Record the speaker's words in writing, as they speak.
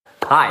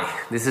Hi,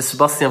 this is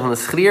Sebastian van der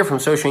Schrier from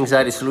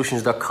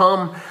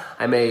socialanxietysolutions.com.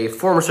 I'm a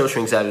former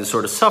social anxiety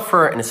disorder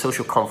sufferer and a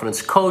social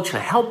confidence coach, and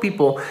I help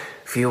people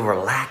feel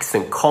relaxed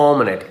and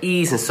calm and at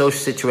ease in social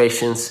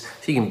situations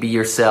so you can be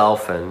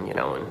yourself and,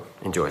 and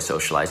enjoy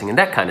socializing and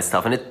that kind of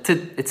stuff. And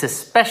it's a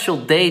special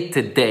day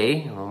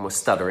today. I'm almost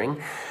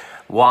stuttering.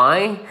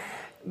 Why?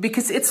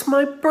 Because it's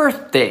my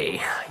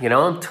birthday.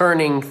 I'm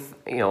turning,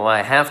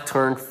 I have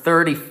turned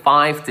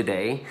 35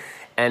 today,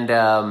 and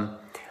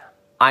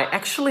I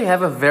actually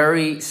have a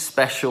very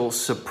special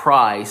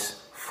surprise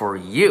for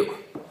you.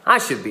 I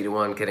should be the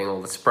one getting all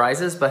the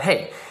surprises, but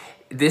hey,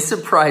 this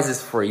surprise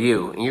is for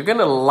you. And you're going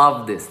to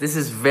love this. This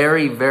is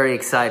very, very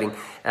exciting.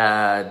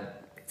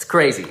 It's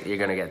crazy that you're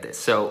going to get this.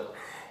 So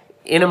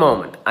in a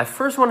moment, I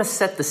first want to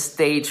set the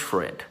stage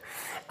for it.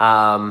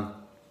 I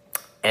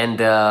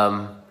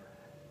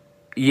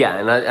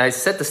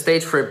set the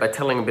stage for it by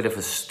telling a bit of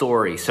a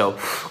story. So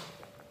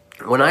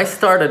when I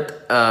started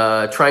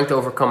trying to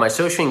overcome my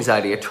social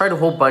anxiety, I tried a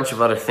whole bunch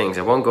of other things.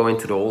 I won't go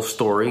into the whole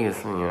story,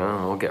 it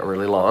will get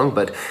really long,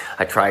 but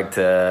I tried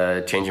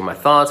changing my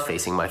thoughts,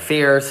 facing my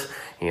fears,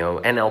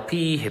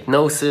 NLP,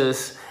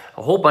 hypnosis,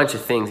 a whole bunch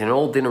of things, and it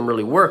all didn't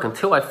really work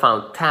until I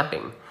found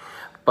tapping.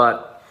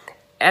 But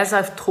as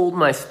I've told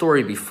my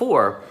story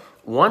before,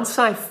 once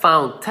I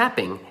found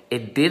tapping,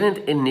 it didn't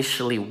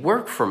initially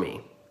work for me.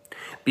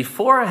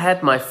 Before I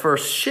had my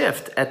first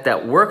shift at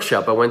that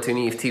workshop, I went to an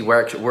EFT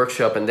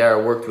workshop, and there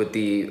I worked with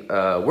the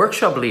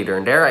workshop leader,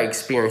 and there I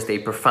experienced a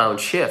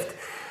profound shift.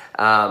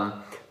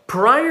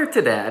 Prior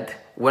to that,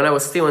 when I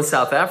was still in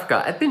South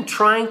Africa, I'd been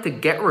trying to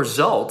get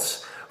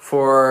results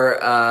for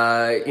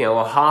a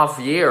half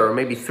year or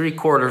maybe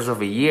 3/4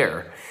 of a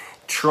year,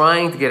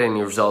 trying to get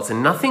any results,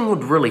 and nothing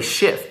would really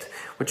shift,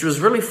 which was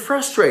really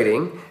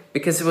frustrating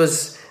because it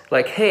was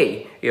like,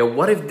 hey,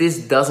 what if this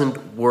doesn't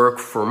work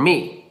for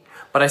me?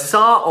 But I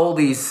saw all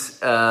these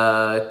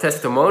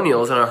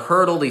testimonials and I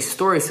heard all these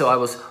stories, so I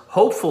was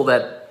hopeful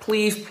that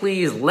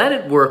please let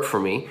it work for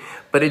me.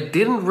 But it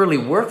didn't really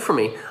work for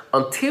me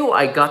until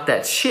I got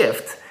that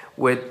shift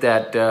with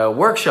that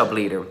workshop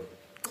leader.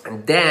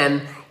 And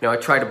then, I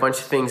tried a bunch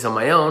of things on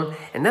my own,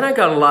 and then I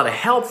got a lot of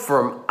help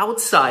from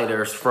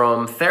outsiders,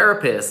 from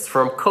therapists,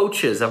 from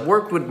coaches. I've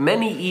worked with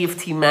many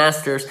EFT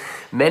masters,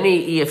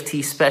 many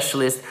EFT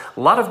specialists. A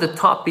lot of the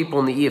top people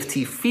in the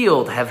EFT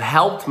field have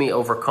helped me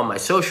overcome my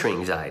social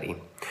anxiety.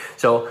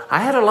 So I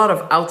had a lot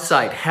of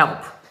outside help,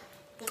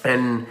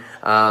 and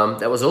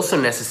that was also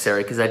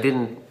necessary because I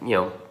didn't,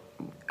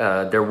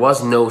 there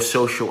was no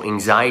social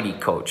anxiety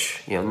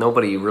coach.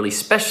 Nobody really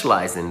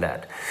specialized in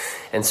that.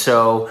 And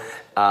so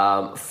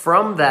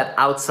from that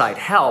outside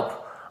help,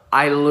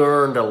 I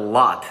learned a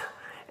lot.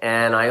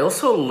 And I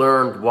also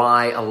learned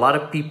why a lot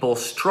of people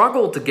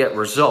struggle to get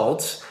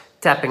results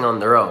tapping on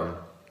their own.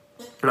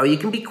 Now, you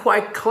can be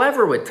quite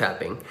clever with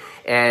tapping.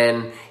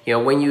 And,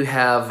 when you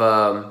have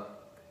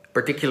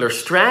particular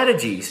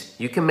strategies,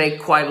 you can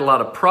make quite a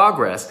lot of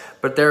progress.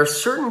 But there are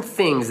certain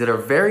things that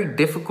are very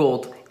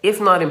difficult, if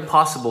not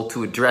impossible,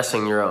 to address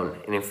on your own.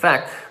 And in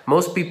fact,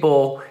 most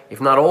people, if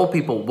not all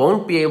people,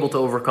 won't be able to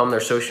overcome their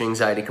social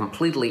anxiety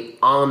completely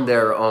on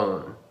their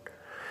own.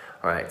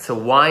 All right, so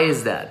why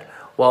is that?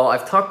 Well,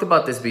 I've talked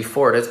about this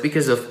before. That's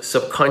because of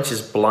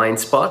subconscious blind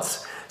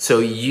spots. So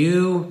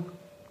you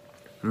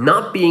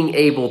not being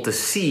able to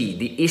see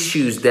the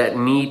issues that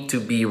need to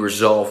be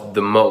resolved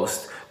the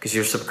most, because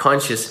your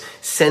subconscious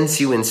sends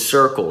you in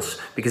circles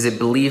because it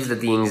believes that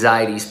the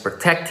anxiety is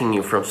protecting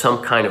you from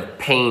some kind of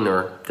pain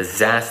or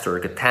disaster or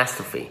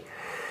catastrophe.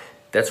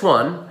 That's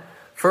one.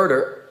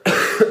 Further,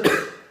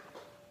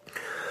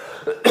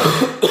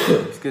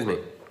 excuse me.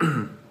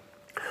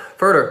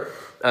 Further,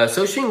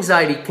 social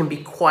anxiety can be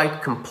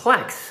quite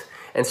complex,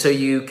 and so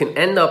you can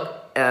end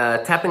up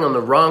tapping on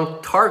the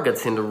wrong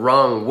targets in the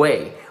wrong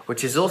way,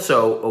 which is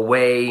also a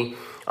way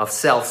of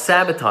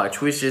self-sabotage,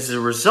 which is a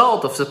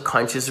result of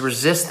subconscious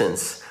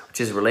resistance,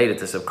 which is related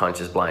to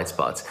subconscious blind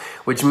spots,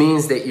 which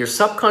means that your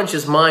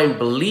subconscious mind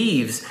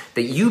believes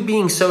that you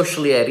being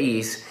socially at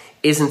ease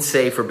isn't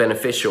safe or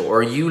beneficial,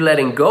 or you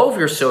letting go of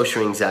your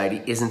social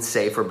anxiety isn't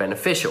safe or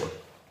beneficial.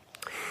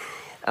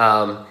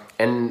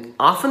 And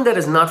often that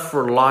is not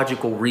for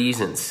logical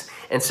reasons.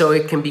 And so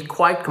it can be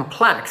quite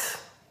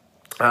complex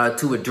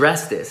to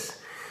address this.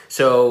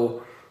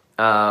 So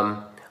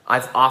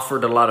I've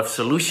offered a lot of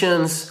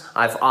solutions.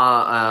 I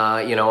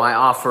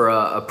offer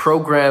a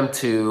program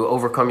to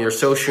overcome your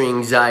social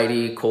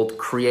anxiety called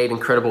Create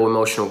Incredible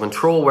Emotional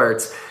Control, where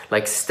it's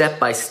like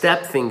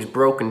step-by-step things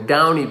broken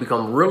down. You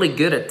become really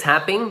good at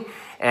tapping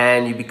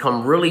and you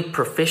become really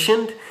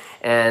proficient.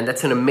 And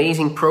that's an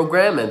amazing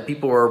program, and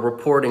people are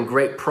reporting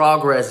great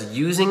progress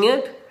using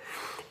it.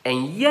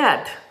 And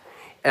yet,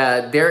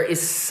 there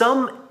is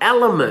some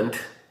element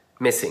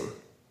missing.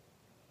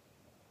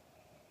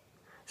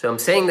 So I'm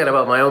saying that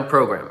about my own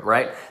program,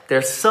 right?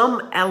 There's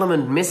some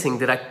element missing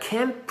that I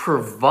can't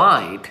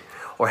provide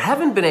or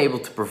haven't been able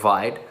to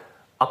provide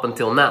up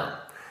until now.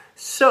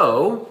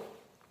 So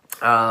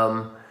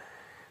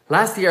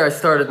Last year, I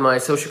started my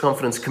social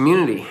confidence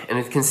community, and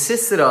it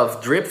consisted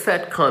of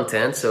drip-fed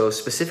content, so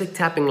specific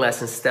tapping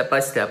lessons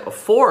step-by-step, a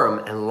forum,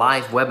 and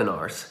live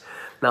webinars.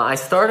 Now, I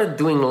started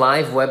doing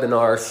live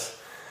webinars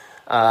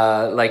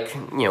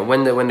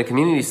when the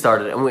community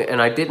started,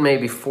 and I did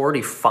maybe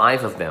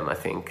 45 of them, I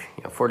think,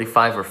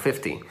 45 or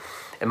 50.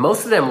 And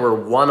most of them were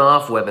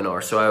one-off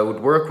webinars. So I would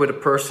work with a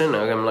person,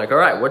 and I'm like, all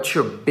right, what's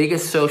your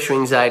biggest social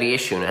anxiety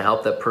issue? And I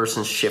help that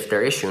person shift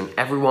their issue, and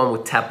everyone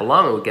would tap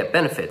along and would get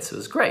benefits. It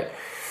was great.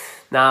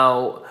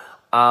 Now,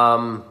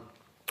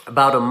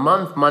 about a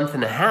month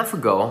and a half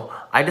ago,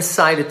 I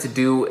decided to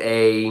do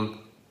a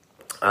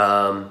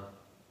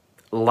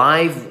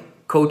live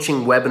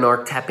coaching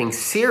webinar tapping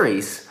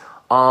series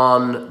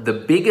on the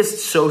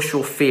biggest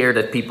social fear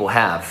that people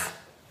have,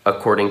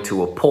 according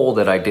to a poll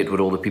that I did with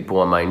all the people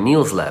on my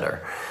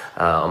newsletter,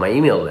 on my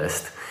email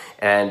list.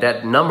 And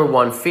that number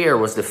one fear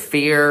was the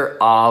fear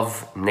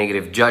of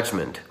negative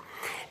judgment.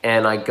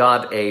 And I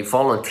got a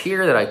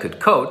volunteer that I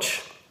could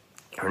coach.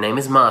 Her name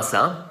is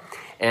Masa,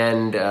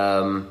 and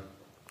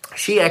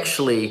she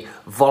actually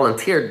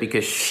volunteered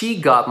because she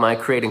got my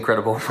Create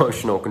Incredible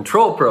Emotional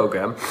Control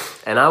program,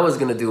 and I was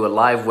going to do a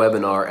live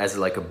webinar as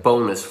like a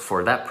bonus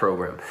for that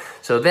program.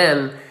 So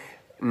then,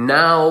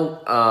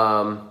 now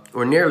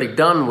we're nearly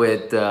done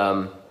with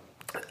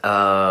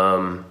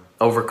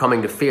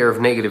Overcoming the Fear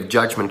of Negative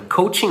Judgment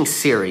coaching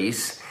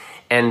series,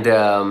 and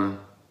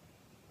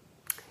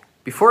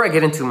before I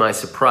get into my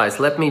surprise,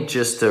 let me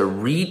just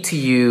read to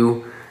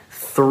you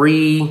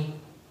 3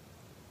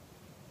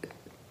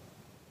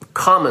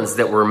 comments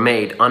that were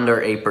made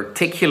under a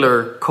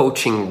particular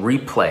coaching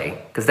replay,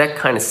 because that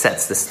kind of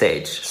sets the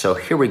stage. So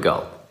here we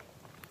go.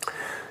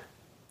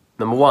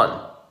 Number 1.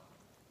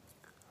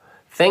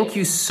 Thank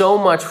you so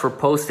much for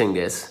posting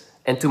this,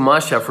 and to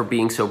Masha for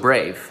being so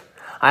brave.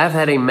 I have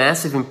had a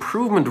massive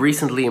improvement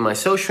recently in my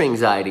social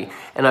anxiety,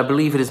 and I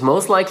believe it is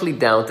most likely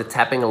down to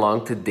tapping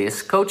along to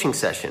this coaching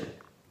session.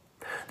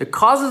 The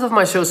causes of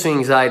my social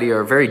anxiety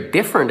are very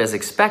different as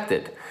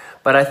expected,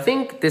 but I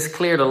think this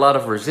cleared a lot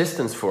of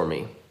resistance for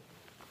me.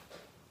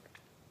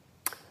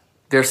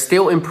 There's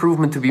still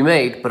improvement to be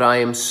made, but I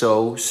am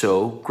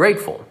so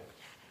grateful.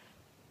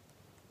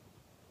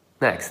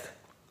 Next.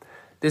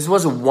 This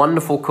was a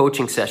wonderful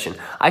coaching session.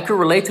 I could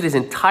relate to this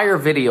entire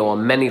video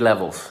on many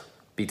levels.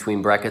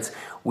 Between brackets,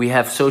 we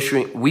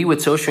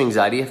with social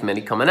anxiety have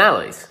many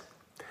commonalities.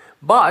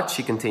 But,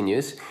 she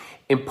continues,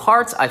 in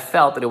parts, I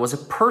felt that it was a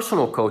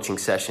personal coaching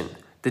session.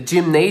 The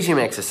gymnasium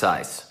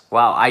exercise.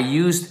 Wow, I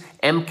used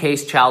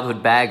MK's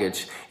childhood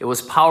baggage. It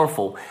was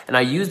powerful, and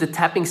I used the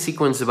tapping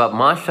sequence about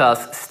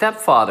Masha's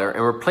stepfather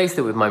and replaced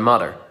it with my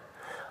mother.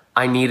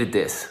 I needed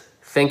this.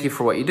 Thank you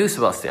for what you do,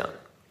 Sebastian.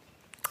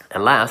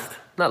 And last,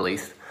 not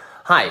least,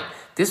 hi,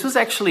 this was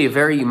actually a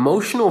very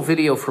emotional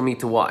video for me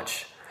to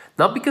watch.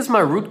 Not because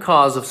the root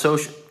cause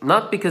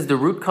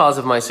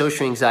of my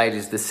social anxiety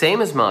is the same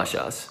as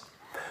Masha's,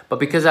 but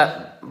because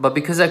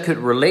I could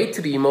relate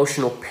to the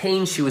emotional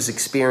pain she was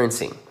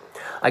experiencing.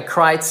 I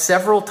cried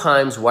several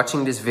times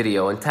watching this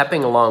video and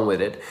tapping along with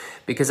it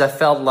because I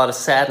felt a lot of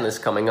sadness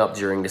coming up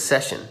during the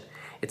session.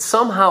 It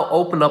somehow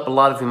opened up a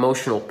lot of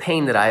emotional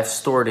pain that I have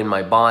stored in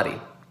my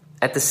body.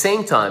 At the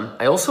same time,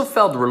 I also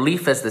felt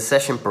relief as the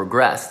session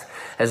progressed,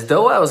 as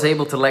though I was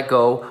able to let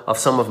go of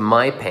some of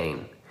my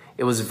pain.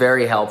 It was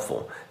very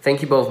helpful.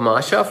 Thank you both,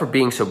 Masha, for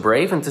being so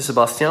brave, and to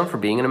Sebastian for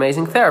being an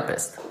amazing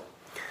therapist.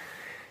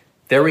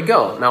 There we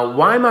go. Now,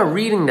 why am I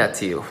reading that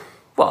to you?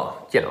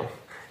 Well,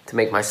 to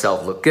make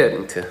myself look good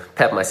and to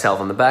pat myself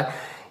on the back.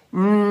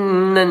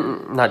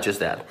 Not just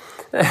that.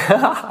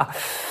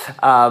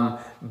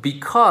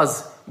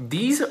 Because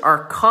these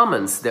are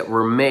comments that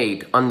were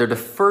made under the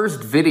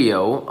first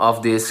video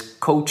of this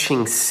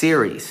coaching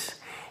series.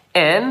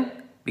 And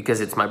because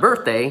it's my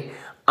birthday,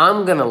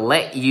 I'm going to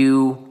let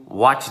you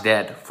watch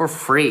that for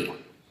free.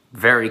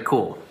 Very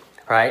cool,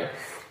 right?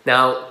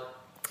 Now,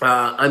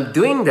 I'm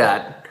doing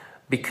that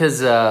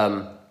because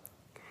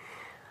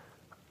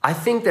I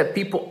think that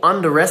people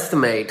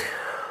underestimate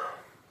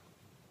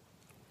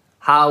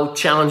how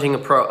challenging a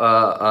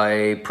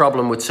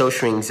problem with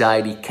social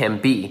anxiety can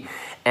be.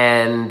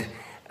 And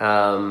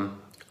I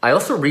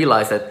also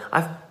realized that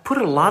I've put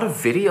a lot of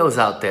videos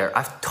out there.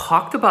 I've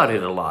talked about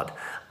it a lot.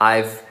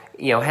 I've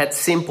had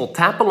simple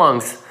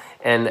tap-alongs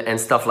and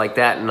stuff like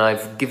that. And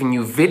I've given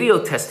you video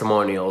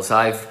testimonials.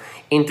 I've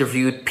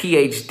interviewed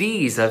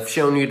PhDs. I've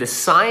shown you the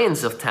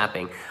science of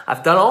tapping.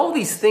 I've done all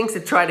these things to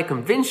try to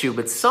convince you,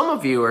 but some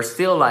of you are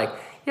still like,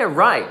 yeah,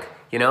 right.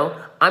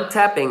 I'm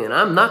tapping and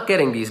I'm not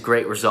getting these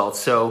great results.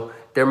 So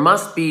there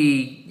must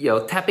be,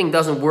 tapping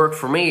doesn't work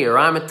for me, or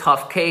I'm a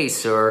tough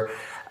case, or,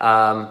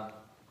 and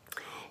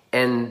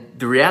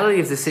the reality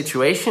of the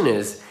situation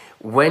is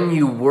when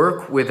you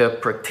work with a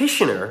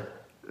practitioner,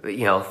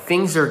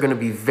 things are going to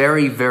be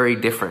very, very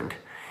different.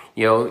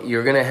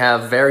 You're going to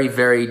have very,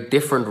 very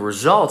different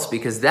results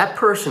because that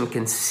person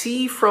can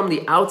see from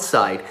the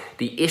outside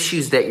the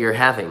issues that you're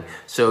having.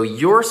 So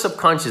your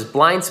subconscious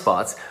blind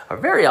spots are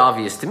very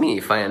obvious to me.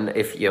 If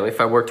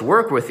I were to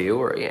work with you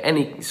or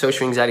any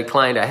social anxiety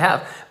client I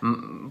have,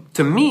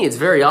 to me, it's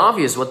very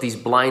obvious what these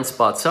blind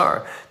spots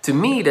are. To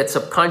me, that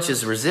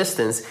subconscious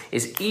resistance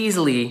is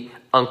easily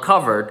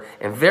uncovered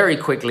and very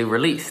quickly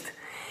released.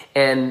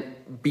 And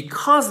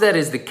because that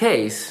is the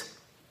case,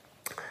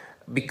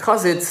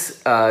 because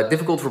it's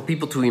difficult for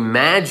people to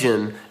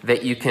imagine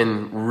that you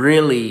can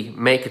really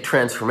make a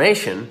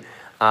transformation,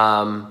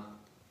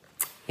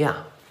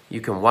 you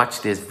can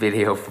watch this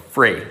video for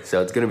free.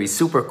 So it's going to be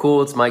super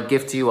cool. It's my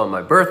gift to you on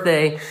my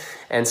birthday.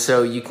 And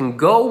so you can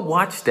go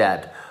watch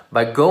that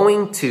by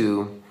going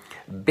to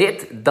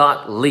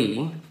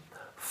bit.ly/free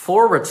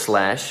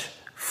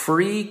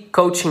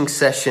coaching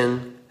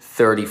session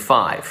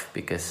 35,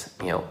 because,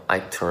 I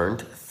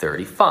turned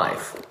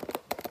 35.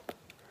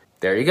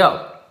 There you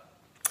go.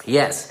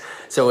 Yes.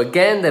 So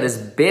again, that is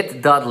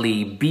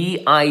bit.ly,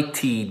 bit.ly/free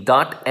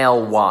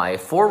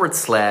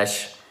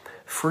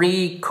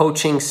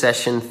coaching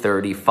session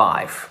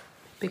 35,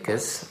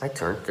 because I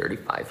turned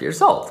 35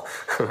 years old.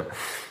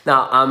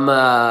 Now, I'm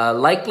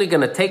likely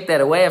going to take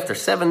that away after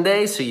 7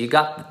 days, so you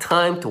got the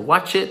time to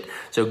watch it.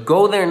 So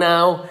go there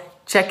now,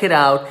 check it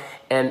out,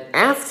 and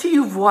after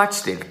you've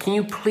watched it, can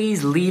you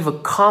please leave a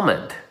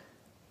comment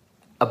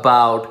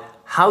about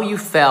how you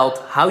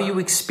felt, how you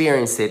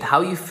experienced it,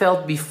 how you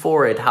felt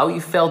before it, how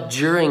you felt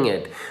during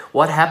it,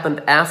 what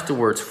happened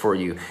afterwards for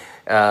you.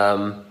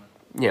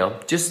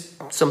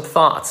 Just some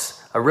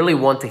thoughts. I really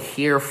want to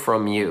hear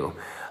from you.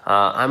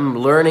 I'm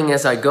learning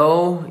as I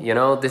go.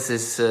 This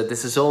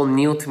is all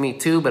new to me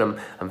too, but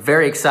I'm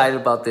very excited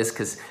about this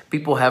because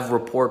people have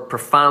reported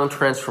profound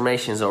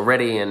transformations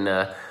already, and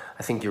I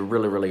think you're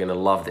really, really going to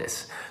love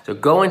this. So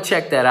go and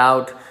check that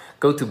out.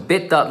 Go to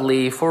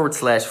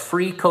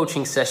bit.ly/free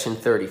coaching session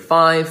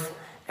 35,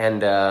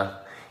 and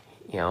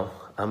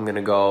I'm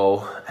gonna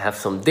go have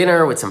some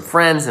dinner with some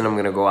friends, and I'm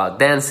gonna go out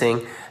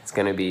dancing. It's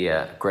gonna be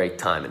a great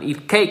time, and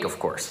eat cake, of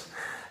course.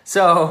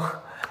 So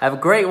have a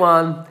great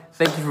one.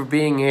 Thank you for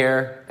being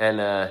here,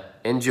 and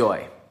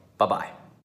enjoy. Bye-bye.